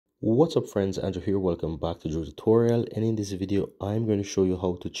What's up friends, Andrew here. Welcome back to the tutorial, and in this video I'm going to show you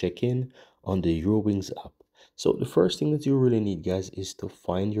how to check in on the Eurowings app. So the first thing that you really need, guys, is to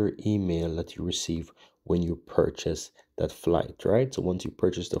find your email that you receive when you purchase that flight, right? So once you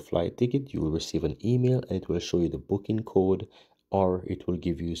purchase the flight ticket, you will receive an email and it will show you the booking code, or it will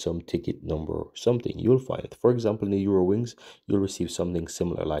give you some ticket number or something. You'll find it. For example, in the Eurowings, you'll receive something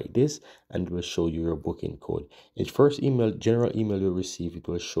similar like this, and it will show you your booking code. In first email, general email you'll receive, it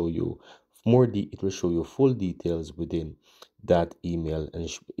will show you it will show you full details within that email, and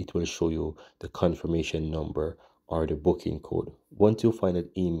it will show you the confirmation number or the booking code. Once you find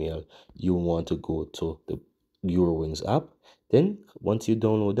that email, you want to go to the Eurowings app. Then once you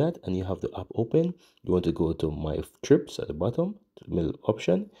download that and you have the app open, you want to go to my trips at the bottom, to the middle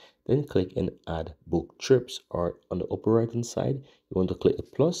option, then click and add book trips, or on the upper right hand side you want to click the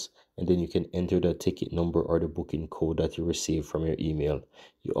plus, and then you can enter the ticket number or the booking code that you received from your email.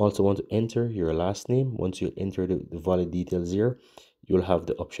 You also want to enter your last name. Once you enter the valid details here, you'll have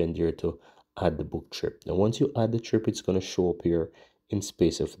the option there to add the book trip. Now once you add the trip, it's going to show up here in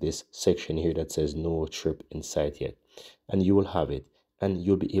space of this section here that says no trip in sight yet, and you will have it, and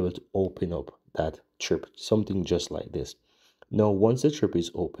you'll be able to open up that trip, something just like this. Now once the trip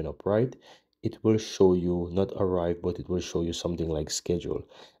is open up, right, it will show you not arrive, but it will show you something like schedule.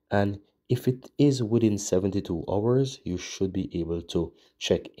 And if it is within 72 hours, you should be able to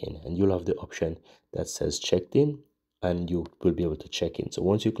check in, and you'll have the option that says checked in, and you will be able to check in. So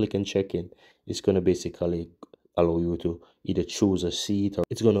once you click on check in, it's going to basically allow you to either choose a seat, or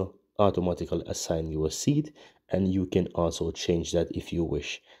it's going to automatically assign you a seat, and you can also change that if you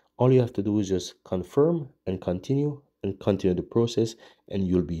wish. All you have to do is just confirm and continue the process, and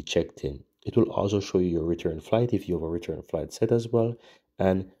you'll be checked in. It will also show you your return flight if you have a return flight set as well.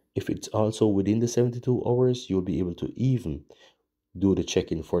 And if it's also within the 72 hours, you'll be able to even do the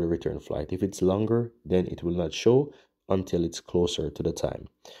check-in for the return flight. If it's longer, then it will not show until it's closer to the time.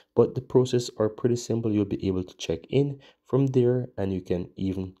 But the process are pretty simple. You'll be able to check in from there, and you can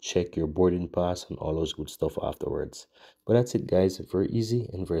even check your boarding pass and all those good stuff afterwards. But that's it, guys. Very easy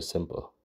and very simple.